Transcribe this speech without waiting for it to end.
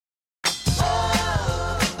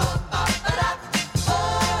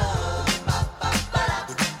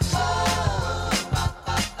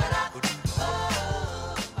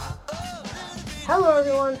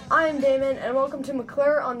everyone, I am Damon, and welcome to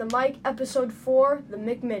McClure on the Mic, Episode 4, the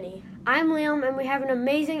McMini. I'm Liam, and we have an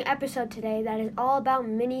amazing episode today that is all about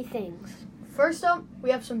mini things. First up,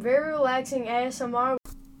 we have some very relaxing ASMR.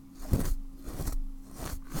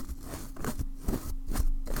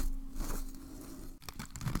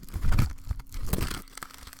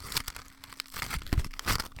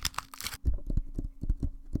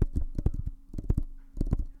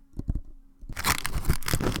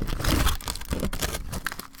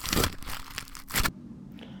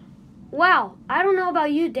 Wow, I don't know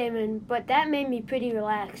about you, Damon, but that made me pretty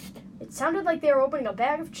relaxed. It sounded like they were opening a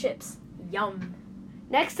bag of chips. Yum.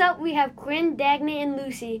 Next up, we have Quinn, Dagny, and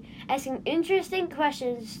Lucy asking interesting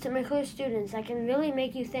questions to McClure students that can really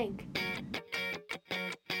make you think.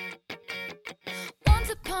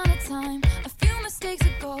 Once upon a time, a few mistakes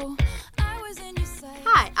ago, I was in your sight.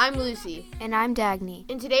 Hi, I'm Lucy. And I'm Dagny.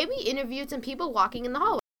 And today we interviewed some people walking in the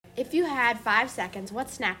hallway. If you had 5 seconds,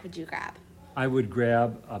 what snack would you grab? I would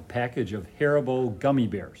grab a package of Haribo gummy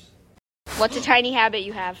bears. What's a tiny habit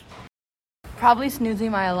you have? Probably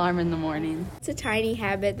snoozing my alarm in the morning. It's a tiny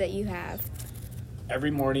habit that you have.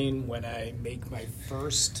 Every morning when I make my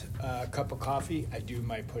first cup of coffee, I do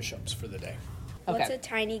my push-ups for the day. What's a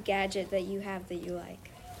tiny gadget that you have that you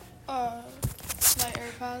like? My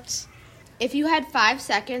AirPods. If you had 5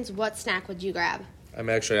 seconds, what snack would you grab? I'm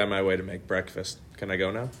actually on my way to make breakfast. Can I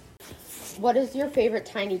go now? What is your favorite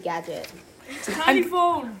tiny gadget? Tiny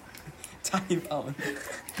phone. Tiny phone.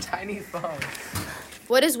 Tiny phone.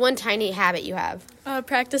 What is one tiny habit you have?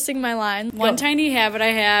 Practicing my line. One tiny habit I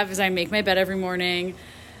have is I make my bed every morning.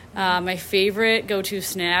 My favorite go-to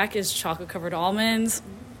snack is chocolate-covered almonds.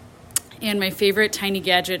 And my favorite tiny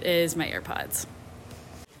gadget is my AirPods.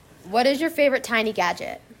 What is your favorite tiny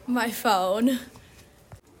gadget? My phone.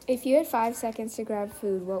 If you had 5 seconds to grab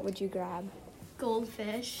food, what would you grab?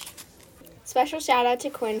 Goldfish. Special shout out to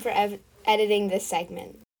Quinn for editing this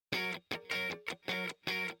segment.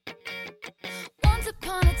 Once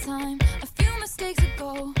upon a time, a few mistakes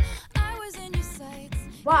ago, I was in your sights.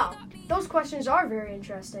 Wow, those questions are very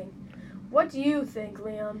interesting. What do you think,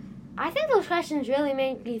 Liam? I think those questions really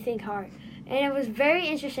made me think hard, and it was very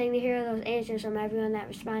interesting to hear those answers from everyone that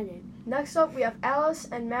responded. Next up, we have Alice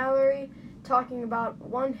and Mallory talking about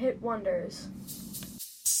one-hit wonders.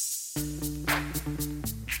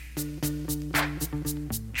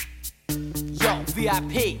 Yo,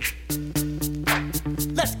 VIP.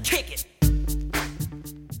 Let's kick it.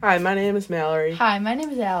 Hi, my name is Mallory. Hi, my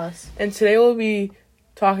name is Alice. And today we'll be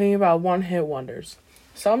talking about one-hit wonders.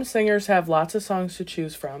 Some singers have lots of songs to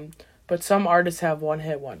choose from, but some artists have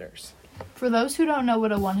one-hit wonders. For those who don't know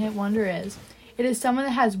what a one-hit wonder is, it is someone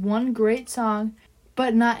that has one great song,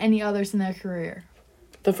 but not any others in their career.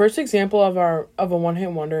 The first example of a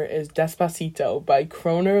one-hit wonder is Despacito by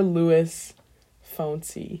Croner Luis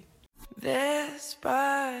Fonsi.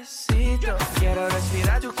 Despacito, quiero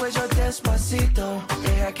respirar tu cuello despacito.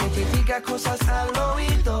 Deja que te diga cosas al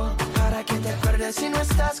oído, para que te acuerdes si no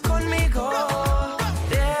estás conmigo.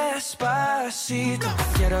 Despacito,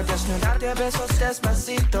 quiero desnudarte a besos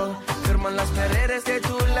despacito. Firmo en las paredes de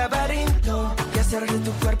tu laberinto y hacer de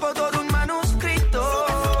tu cuerpo todo un manuscrito.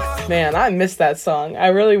 Man, I missed that song. I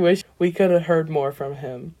really wish we could have heard more from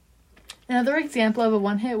him. Another example of a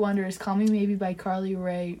one-hit wonder is Call Me Maybe by Carly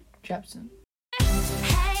Rae Jepsen.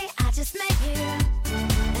 Hey, I just met you,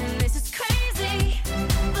 and this is crazy,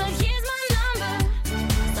 but here's my number,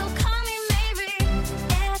 so call me maybe.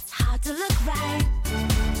 It's hard to look right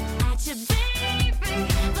at you, baby,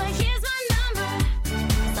 but here's my number,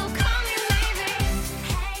 so call me maybe.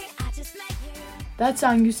 Hey, I just met you. That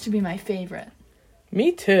song used to be my favorite.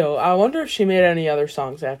 Me too. I wonder if she made any other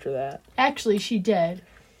songs after that. Actually, she did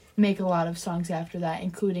make a lot of songs after that,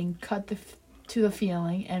 including To the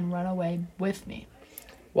Feeling and Run Away With Me.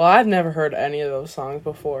 Well, I've never heard any of those songs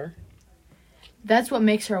before. That's what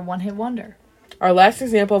makes her a one-hit wonder. Our last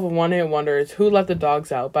example of a one-hit wonder is Who Let the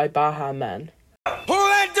Dogs Out by Baha Men. Who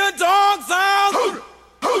let the dogs out? Who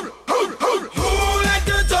let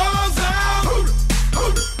the dogs out? Who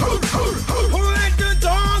let the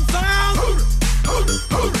dogs out?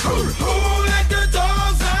 Who let the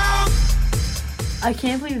dogs out? I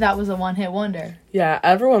can't believe that was a one-hit wonder. Yeah,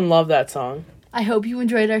 everyone loved that song. I hope you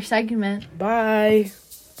enjoyed our segment. Bye.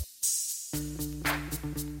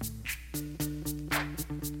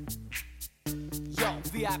 Yo,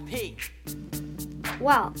 VIP.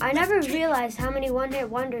 Wow, I never realized how many one-hit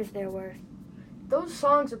wonders there were. Those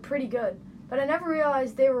songs are pretty good, but I never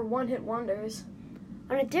realized they were one-hit wonders.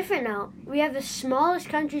 On a different note, we have the smallest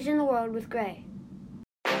countries in the world with gray.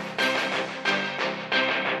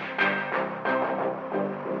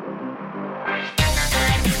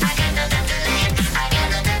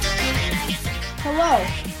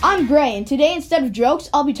 I'm Gray, and today instead of jokes,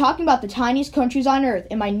 I'll be talking about the tiniest countries on Earth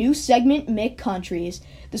in my new segment, Mick Countries.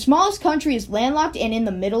 The smallest country is landlocked and in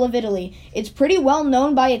the middle of Italy. It's pretty well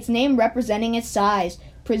known by its name representing its size.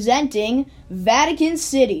 Presenting Vatican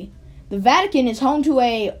City. The Vatican is home to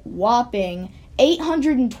a whopping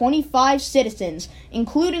 825 citizens,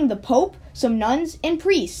 including the Pope, some nuns, and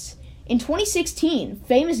priests. In 2016,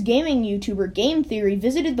 famous gaming YouTuber Game Theory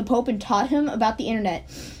visited the Pope and taught him about the internet.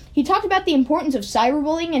 He talked about the importance of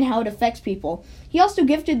cyberbullying and how it affects people. He also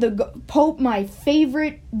gifted the Pope my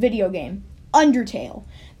favorite video game, Undertale.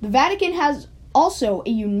 The Vatican has also a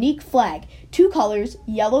unique flag, 2 colors,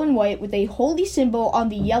 yellow and white, with a holy symbol on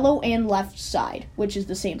the yellow and left side, which is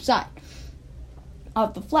the same side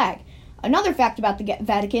of the flag. Another fact about the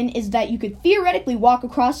Vatican is that you could theoretically walk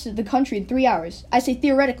across the country in 3 hours. I say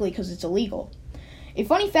theoretically because it's illegal. A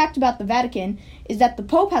funny fact about the Vatican is that the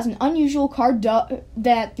Pope has an unusual car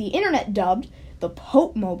that the internet dubbed the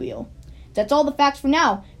Pope-mobile. That's all the facts for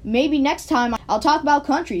now. Maybe next time I'll talk about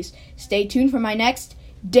countries. Stay tuned for my next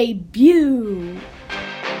debut.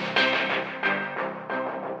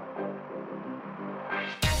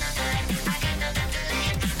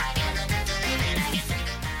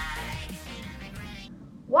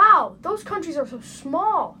 Wow, those countries are so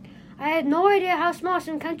small. I had no idea how small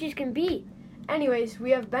some countries can be. Anyways,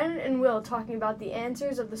 we have Ben and Will talking about the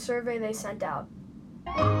answers of the survey they sent out.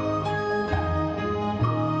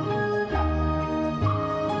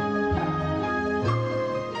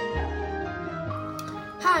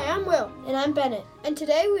 Hi, I'm Will. And I'm Bennett. And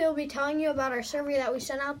today we will be telling you about our survey that we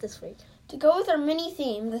sent out this week. To go with our mini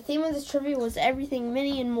theme, the theme of this trivia was everything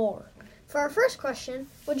mini and more. For our first question,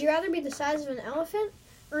 would you rather be the size of an elephant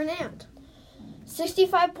or an ant?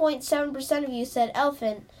 65.7% of you said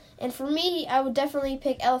elephant, and for me, I would definitely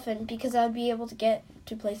pick elephant because I would be able to get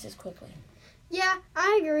to places quickly. Yeah,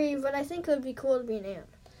 I agree, but I think it would be cool to be an ant.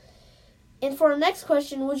 And for our next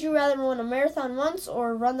question, would you rather run a marathon once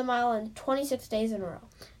or run the mile in 26 days in a row?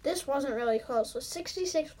 This wasn't really close, with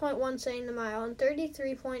 66.1% saying the mile and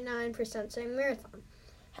 33.9% saying marathon.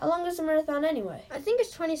 How long is a marathon anyway? I think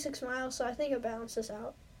it's 26 miles, so I think it balances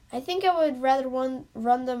out. I think I would rather run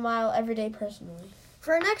the mile every day personally.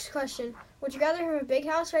 For our next question, would you rather have a big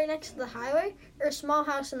house right next to the highway or a small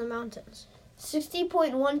house in the mountains?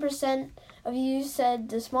 60.1% of you said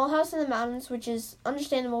the small house in the mountains, which is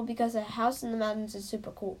understandable because a house in the mountains is super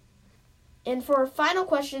cool. And for our final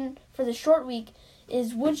question for the short week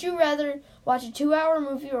is, would you rather watch a 2-hour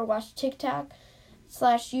movie or watch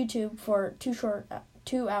TikTok/YouTube for 2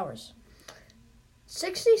 hours?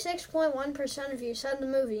 66.1% of you said the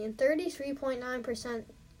movie and 33.9%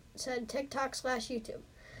 said TikTok/YouTube,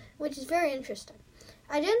 which is very interesting.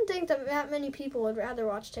 I didn't think that many people would rather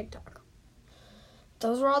watch TikTok.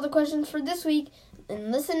 Those were all the questions for this week,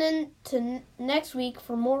 and listen in to next week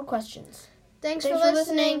for more questions. Thanks for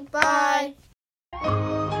listening. Bye.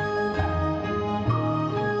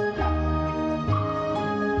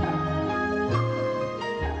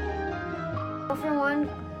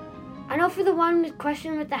 I know for the one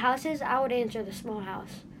question with the houses, I would answer the small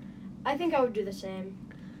house. I think I would do the same.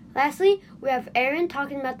 Lastly, we have Aaron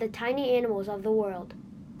talking about the tiny animals of the world.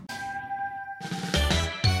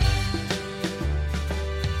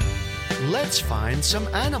 Let's find some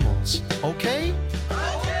animals, okay?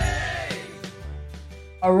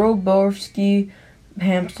 Are Roborsky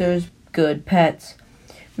hamsters good pets?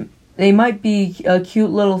 They might be a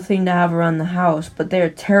cute little thing to have around the house, but they are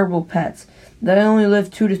terrible pets. They only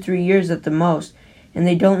live 2 to 3 years at the most, and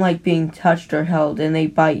they don't like being touched or held, and they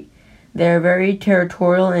bite. They are very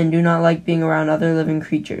territorial and do not like being around other living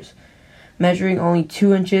creatures, measuring only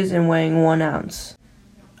 2 inches and weighing 1 ounce.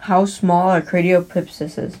 How small are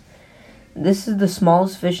Craniopipsis? This is the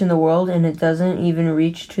smallest fish in the world, and it doesn't even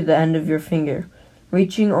reach to the end of your finger,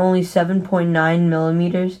 reaching only 7.9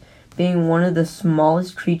 millimeters, being one of the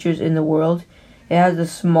smallest creatures in the world. It has the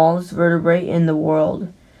smallest vertebrae in the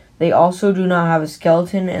world. They also do not have a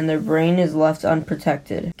skeleton, and their brain is left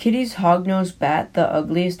unprotected. Kitty's hognose bat, the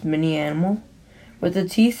ugliest mini animal? With the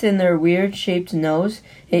teeth in their weird-shaped nose,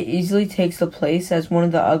 it easily takes the place as one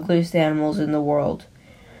of the ugliest animals in the world.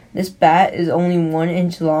 This bat is only 1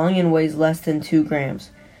 inch long and weighs less than 2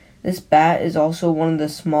 grams. This bat is also one of the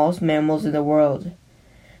smallest mammals in the world.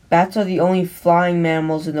 Bats are the only flying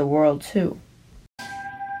mammals in the world, too.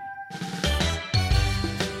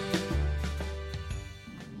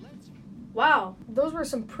 Wow, those were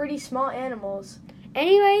some pretty small animals.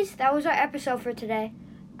 Anyways, that was our episode for today.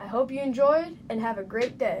 I hope you enjoyed and have a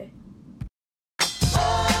great day.